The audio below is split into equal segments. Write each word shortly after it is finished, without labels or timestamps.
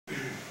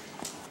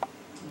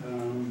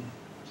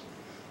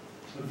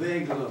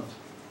vague lot.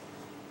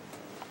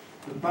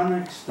 The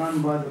Bannocks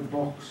stand by the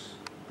box,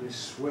 they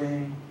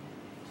sway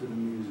to the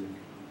music.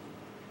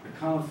 A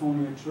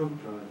California truck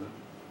driver,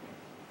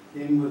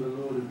 in with a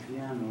loaded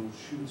piano,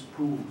 shoots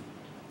pool.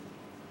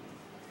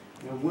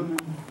 Now women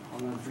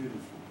are not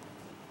beautiful,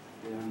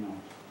 they are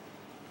not.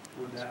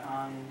 With their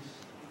eyes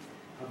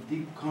have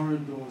deep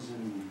corridors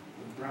in them,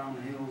 with brown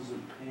hills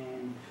of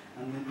pain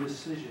and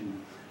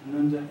indecision, and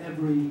under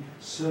every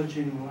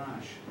searching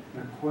lash,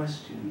 a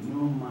question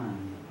no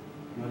man,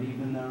 not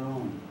even their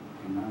own,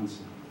 can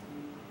answer.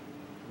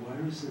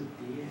 Where is the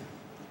deer?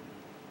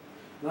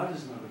 That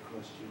is not a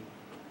question.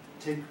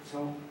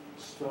 Tick-tock,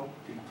 stop,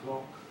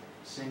 clock,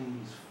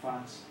 sings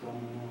Fats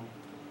Domino.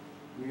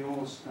 We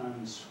all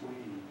stand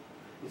swaying.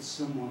 It's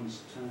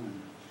someone's turn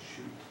to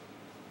shoot.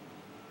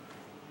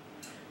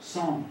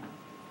 Song.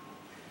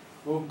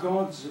 O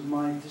gods of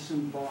my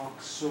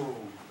disembarked soul,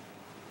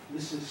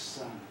 this is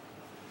sad,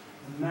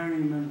 a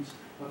merriment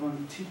of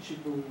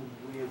unteachable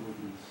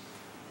waywardness.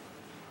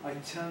 I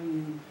tell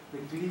you, the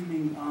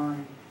gleaming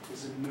eye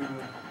is a mirror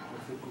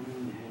of the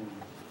green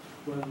hills,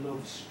 where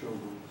love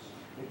struggles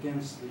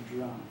against the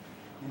drought,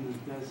 in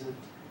the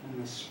desert,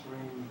 in the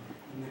spring,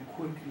 in the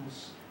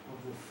quickness of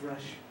the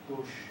fresh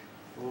bush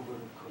over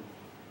the cup.